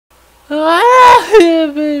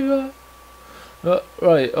Yeah, baby.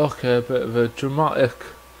 Right, okay, a bit of a dramatic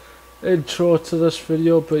intro to this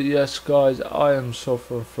video, but yes guys, I am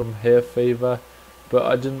suffering from hay fever, but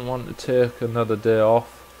I didn't want to take another day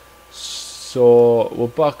off, so we're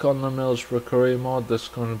back on the Middlesbrough career mode. This is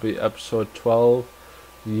going to be episode 12.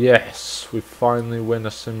 Yes, we finally win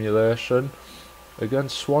a simulation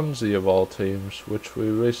against Swansea of all teams, which we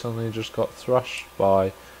recently just got thrashed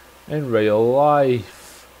by in real life.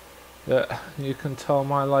 Yeah, you can tell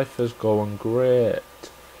my life is going great.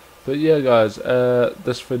 But yeah guys,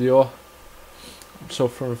 this video, I'm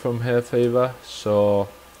suffering from hay fever, so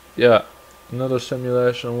yeah, another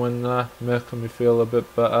simulation win there, making me feel a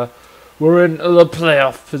bit better. We're into the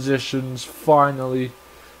playoff positions, finally.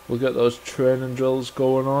 We'll get those training drills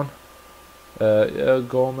going on. Yeah,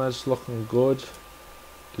 Gomez looking good,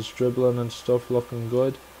 his dribbling and stuff looking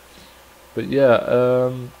good. But yeah,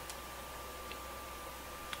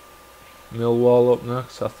 Millwall up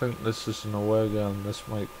next. I think this is an away game, this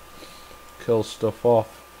might kill stuff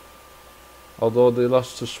off. Although they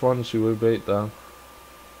lost to Swansea, we beat them.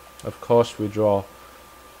 Of course we draw.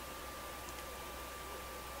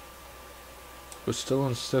 We're still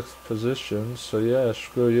in 6th position, so yeah,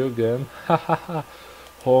 screw you game.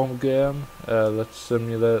 Home game, let's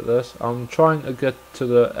simulate this. I'm trying to get to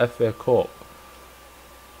the FA Cup.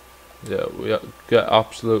 Yeah, we get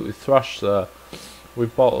absolutely thrashed there. We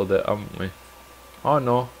bottled it, haven't we? Oh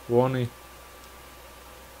no, we're only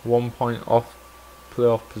 1 point off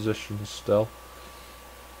playoff positions still.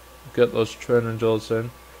 Get those training drills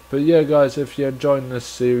in. But yeah guys, if you're enjoying this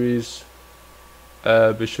series,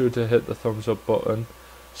 be sure to hit the thumbs up button.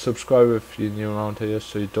 Subscribe if you're new around here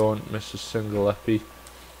so you don't miss a single epi.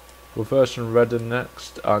 We're versing Reading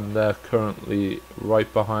next, and they're currently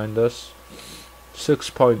right behind us. 6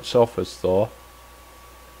 points off us though.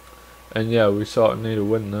 And yeah, we sort of need to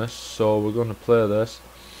win this, so we're going to play this.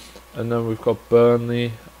 And then we've got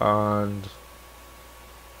Burnley, and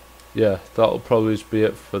yeah, that'll probably be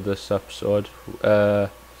it for this episode.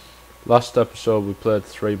 Last episode we played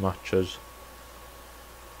 3 matches.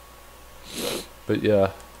 But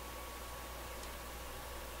yeah,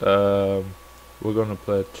 we're going to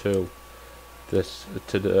play 2 this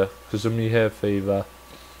today because of me hay fever,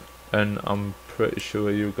 and I'm pretty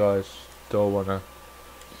sure you guys don't want to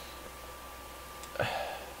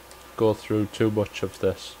go through too much of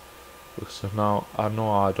this, because now I know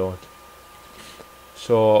I don't.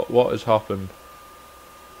 So what has happened?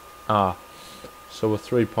 So we're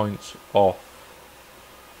 3 points off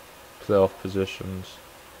playoff positions.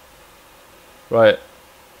 Right,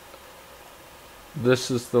 this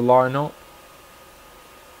is the lineup.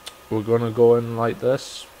 We're gonna go in like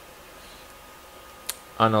this,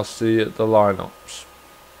 and I'll see you at the lineups.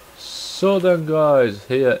 So then guys,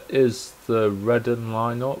 here is the Reading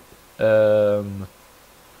lineup.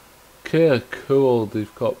 Okay, cool,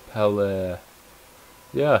 they've got Pele.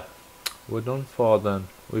 Yeah, we're done for then.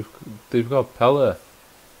 They've got Pele.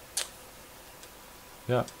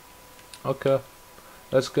 Yeah, okay.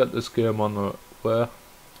 Let's get this game on the way,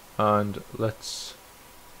 and let's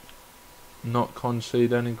not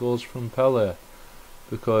concede any goals from Pele,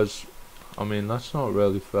 because I mean that's not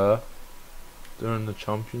really fair. They're in the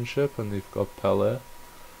championship and they've got Pele.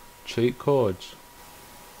 Cheat codes.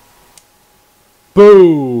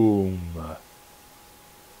 Boom!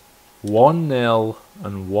 1-0,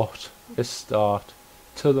 and what a start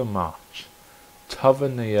to the match.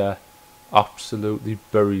 Tavernier absolutely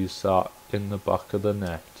buries that in the back of the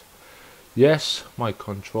net. Yes, my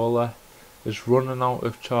controller is running out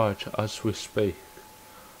of charge as we speak,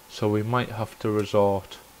 so we might have to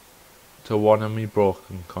resort to one of my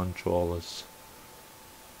broken controllers.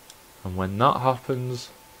 And when that happens,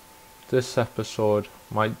 this episode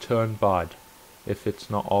might turn bad, if it's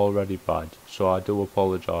not already bad, so I do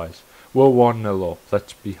apologise. We're 1-0 up,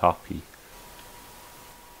 let's be happy.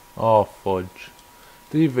 Oh fudge,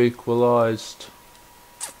 they've equalised.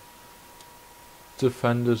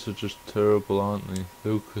 Defenders are just terrible, aren't they?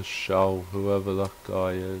 Lucas Shaw, whoever that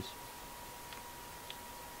guy is.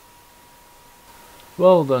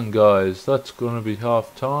 Well then guys, that's going to be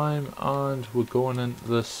half time, and we're going into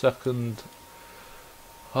the second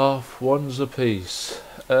half, 1s apiece.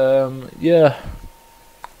 Yeah,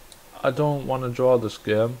 I don't want to draw this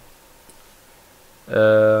game.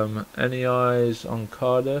 Any eyes on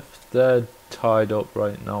Cardiff? They're tied up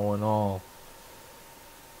right now and all.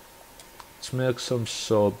 Let's make some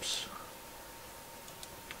subs.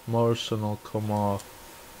 Morrison will come off.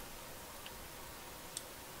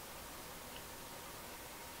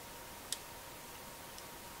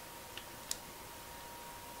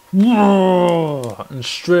 And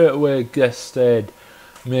straight away guested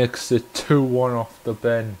makes it 2-1 off the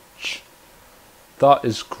bench. That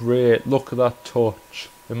is great. Look at that touch.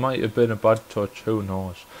 It might have been a bad touch, who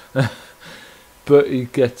knows. But he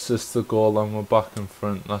gets us the goal and we're back in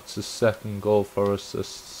front. That's the second goal for us this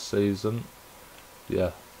season.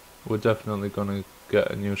 Yeah, we're definitely going to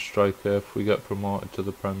get a new striker if we get promoted to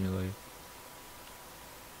the Premier League.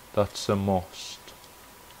 That's a must.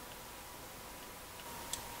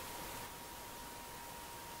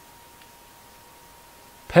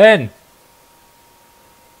 Pen!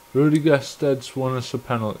 Rudy Gested's won us a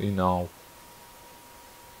penalty now.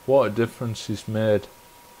 What a difference he's made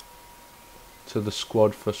to the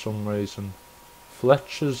squad for some reason.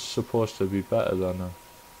 Fletcher's supposed to be better than him.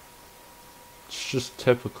 It's just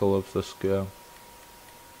typical of this game.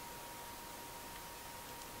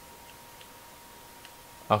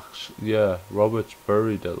 Actually, yeah, Roberts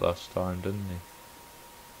buried it last time, didn't he?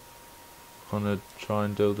 Gonna try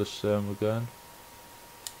and do the same again.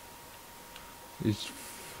 He's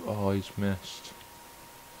missed.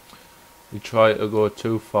 He tried to go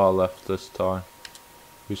too far left this time.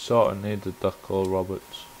 We sort of needed that goal,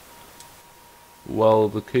 Roberts. Well,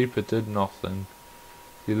 the keeper did nothing.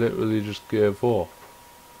 He literally just gave up.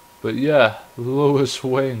 But yeah, Lewis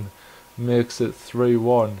Wing makes it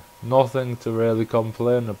 3-1. Nothing to really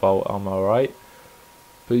complain about, am I right?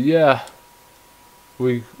 But yeah,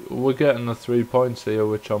 we're getting the 3 points here,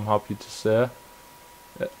 which I'm happy to say.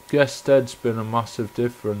 Gested's been a massive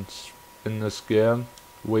difference in this game,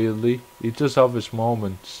 weirdly. He does have his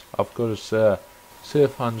moments, I've got to say.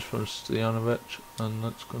 Safe hands from Stojanovic, and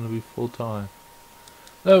that's going to be full time.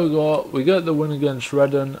 There we go, we get the win against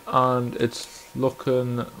Reading, and it's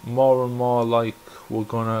looking more and more like we're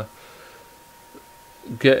going to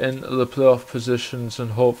get into the playoff positions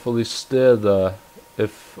and hopefully stay there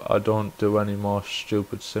if I don't do any more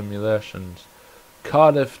stupid simulations.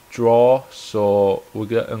 Cardiff draw, so we're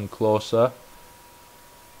getting closer.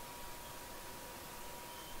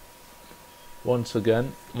 Once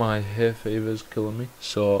again, my hay fever is killing me,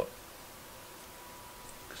 so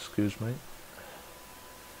excuse me.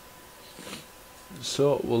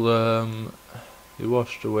 So we'll he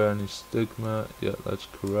washed away any stigma. Yeah, that's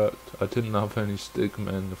correct. I didn't have any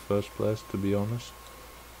stigma in the first place, to be honest.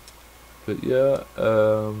 But yeah,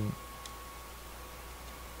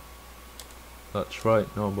 that's right,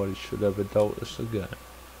 nobody should ever doubt us again.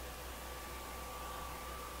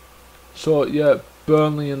 So yeah,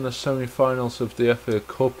 Burnley in the semi-finals of the FA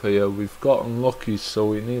Cup here. We've gotten lucky, so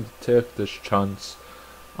we need to take this chance.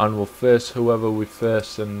 And we'll face whoever we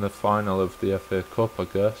face in the final of the FA Cup, I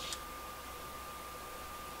guess.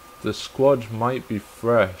 The squad might be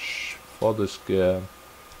fresh for this game.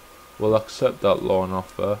 We'll accept that loan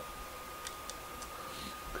offer,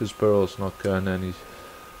 because Burrow's not getting any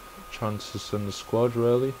chances in the squad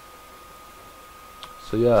really.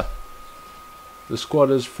 So yeah, the squad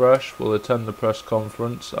is fresh. We'll attend the press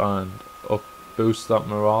conference and boost that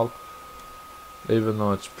morale, even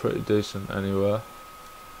though it's pretty decent anyway.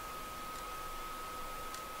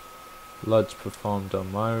 Lads performed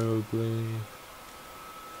admirably,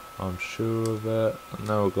 I'm sure of it. And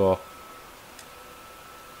there we go.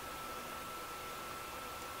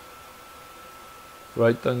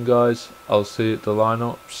 Right then guys, I'll see you at the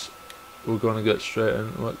lineups. We're going to get straight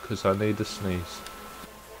into it because I need a sneeze.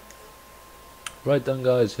 Right then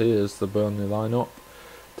guys, here's the Burnley lineup.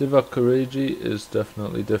 Divock Origi is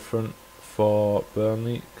definitely different for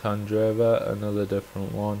Burnley. Candreva, another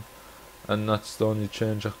different one. And that's the only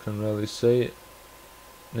change I can really see.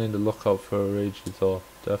 Need to look out for Origi though,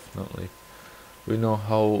 definitely. We know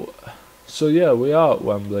how... So yeah, we are at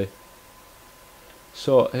Wembley.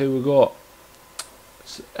 So here we go.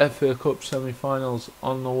 It's FA Cup semi-finals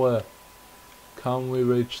on the way. Can we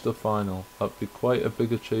reach the final? That'd be quite a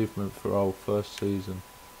big achievement for our first season.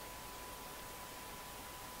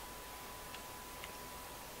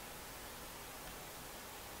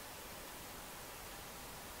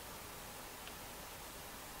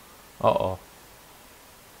 Uh-oh.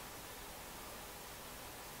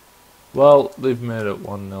 Well, they've made it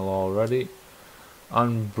 1-0 already.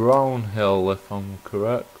 And Brownhill, if I'm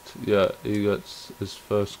correct, yeah, he gets his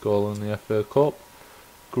first goal in the FA Cup.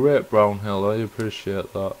 Great Brownhill, I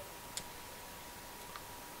appreciate that.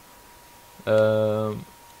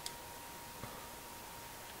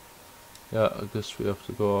 Yeah, I guess we have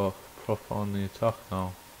to go proper on the attack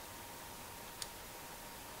now.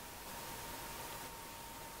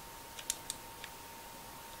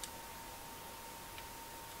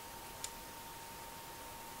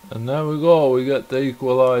 And there we go, we get the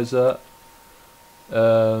equaliser.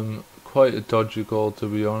 Quite a dodgy goal, to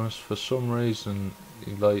be honest. For some reason,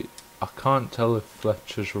 I can't tell if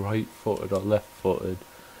Fletcher's right footed or left footed.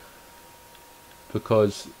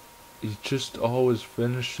 because he just always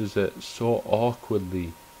finishes it so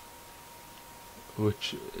awkwardly,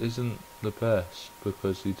 which isn't the best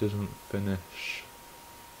because he doesn't finish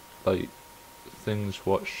like things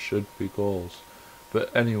what should be goals.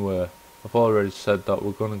 But anyway, I've already said that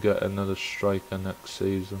we're going to get another striker next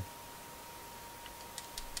season.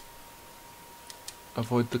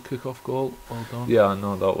 Avoid the kick-off goal. Well done. Yeah, I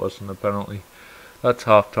know that wasn't a penalty. That's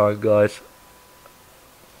half time, guys.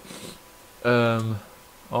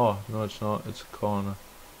 Oh no, it's not. It's a corner.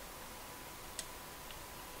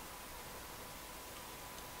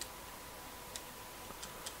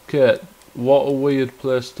 Okay, what a weird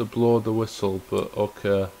place to blow the whistle, but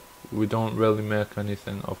okay. We don't really make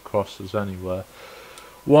anything of crosses anyway.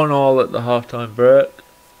 1-1 at the half-time break,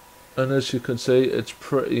 and as you can see, it's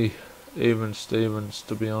pretty even Stevens,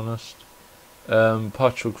 to be honest.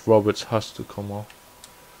 Patrick Roberts has to come off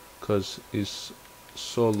because he's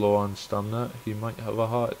so low on stamina he might have a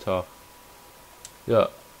heart attack. Yeah,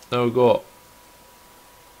 there we go.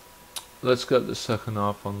 Let's get the second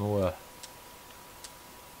half on the way.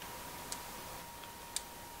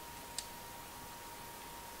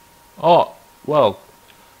 Oh, well,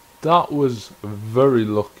 that was very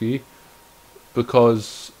lucky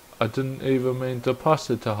because I didn't even mean to pass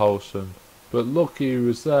it to Howson. But lucky he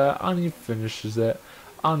was there and he finishes it,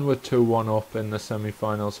 and we're 2-1 up in the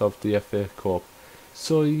semi-finals of the FA Cup.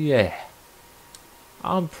 So yeah,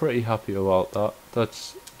 I'm pretty happy about that.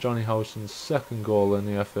 That's Johnny Howson's second goal in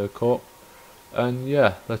the FA Cup. And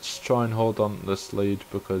yeah, let's try and hold on to this lead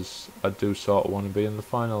because I do sort of want to be in the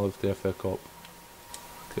final of the FA Cup.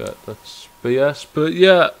 Okay, that's BS, but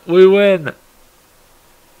yeah, we win!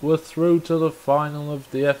 We're through to the final of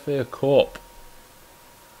the FA Cup.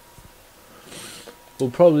 We'll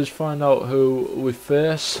probably just find out who we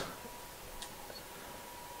face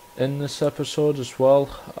in this episode as well.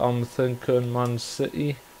 I'm thinking Man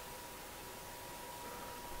City.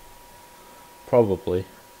 Probably.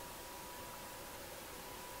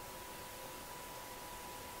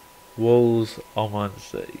 Wolves or Man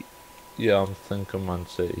City. Yeah, I'm thinking Man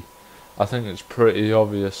City. I think it's pretty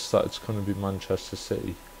obvious that it's going to be Manchester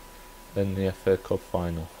City in the FA Cup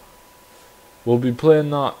final. We'll be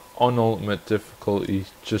playing that on ultimate difficulty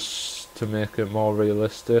just to make it more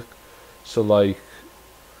realistic. So like,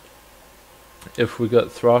 if we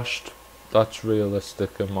get thrashed, that's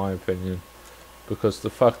realistic in my opinion. Because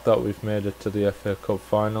the fact that we've made it to the FA Cup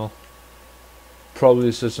final, probably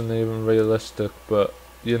this isn't even realistic, but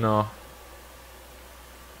you know,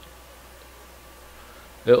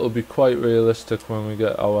 it'll be quite realistic when we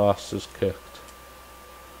get our asses kicked,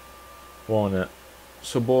 won't it?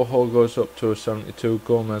 So Boho goes up to a 72,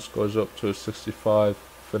 Gomez goes up to a 65,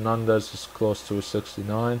 Fernandez is close to a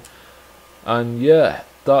 69, and yeah,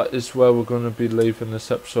 that is where we're going to be leaving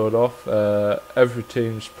this episode off. Every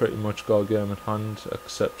team's pretty much got a game in hand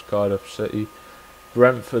except Cardiff City.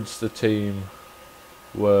 Brentford's the team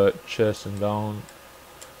we're chasing down.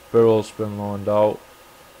 Birrell's been loaned out.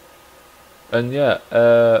 And yeah,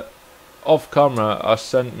 off camera I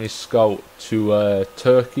sent me scout to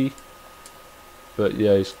Turkey, but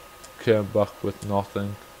yeah, he's came back with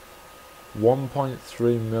nothing.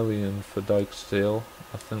 1.3 million for Dyke Steel,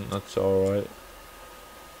 I think that's alright.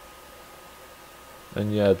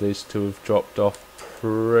 And yeah, these two have dropped off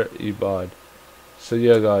pretty bad. So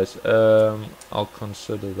yeah guys, I'll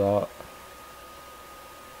consider that.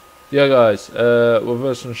 Yeah guys, we're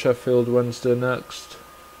versing Sheffield Wednesday next.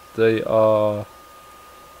 They are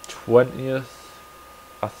 20th.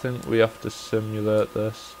 I think we have to simulate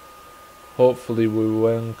this. Hopefully we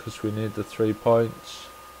win because we need the 3 points.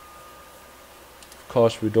 Of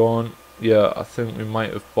course we don't. Yeah, I think we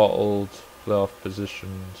might have bottled playoff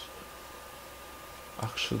positions.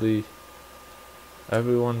 Actually,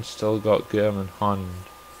 everyone's still got game in hand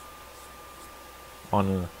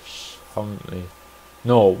on us, haven't we?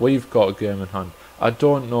 No, we've got a game in hand. I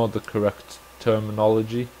don't know the correct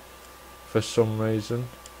terminology for some reason.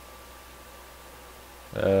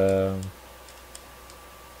 But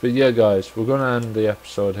yeah guys, we're going to end the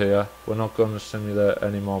episode here. We're not going to simulate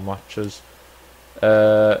any more matches.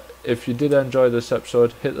 If you did enjoy this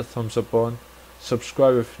episode, hit the thumbs up button,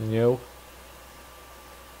 subscribe if you're new,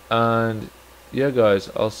 and yeah guys,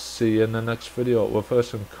 I'll see you in the next video. We're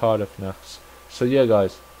versing Cardiff next. So yeah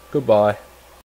guys, goodbye.